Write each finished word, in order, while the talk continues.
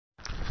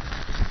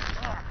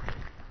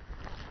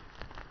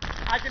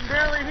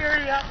barely hear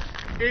you.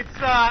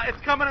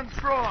 It's coming in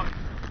strong.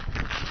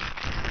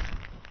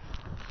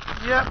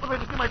 Yep, let me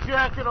just get my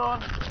jacket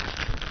on.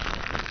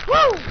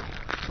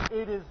 Woo!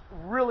 It is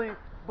really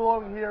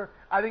blowing here.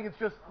 I think it's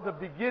just the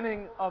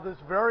beginning of this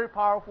very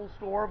powerful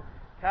storm,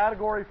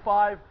 Category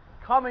 5,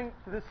 coming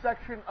to this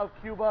section of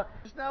Cuba.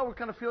 Just now we're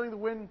kind of feeling the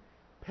wind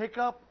pick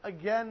up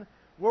again.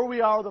 Where we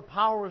are, the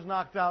power was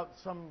knocked out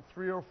some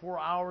 3 or 4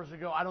 hours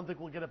ago. I don't think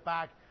we'll get it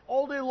back.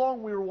 All day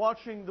long we were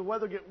watching the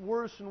weather get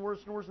worse and worse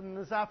and worse, and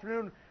this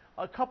afternoon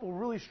a couple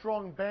really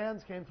strong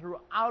bands came through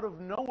out of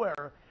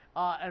nowhere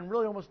and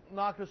really almost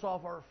knocked us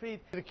off our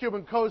feet. The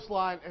Cuban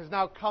coastline has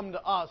now come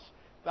to us.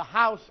 The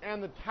house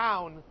and the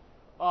town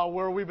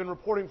where we've been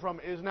reporting from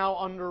is now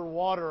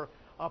underwater,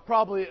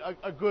 probably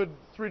a good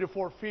 3 to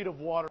 4 feet of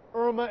water.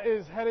 Irma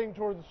is heading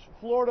towards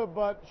Florida,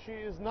 but she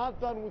is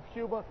not done with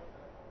Cuba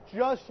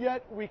just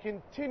yet. We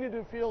continue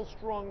to feel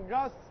strong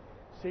gusts,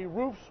 see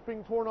roofs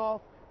being torn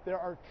off. There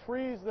are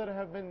trees that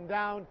have been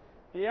down.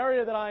 The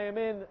area that I am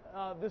in,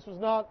 this was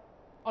not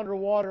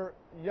underwater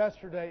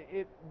yesterday.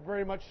 It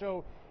very much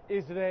so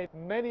is today.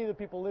 Many of the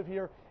people live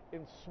here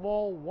in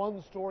small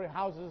one-story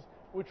houses,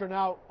 which are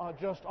now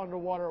just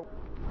underwater.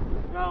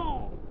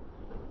 No!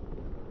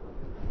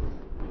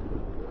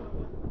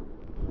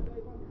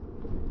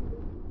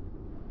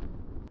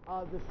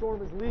 The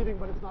storm is leaving,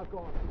 but it's not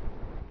gone.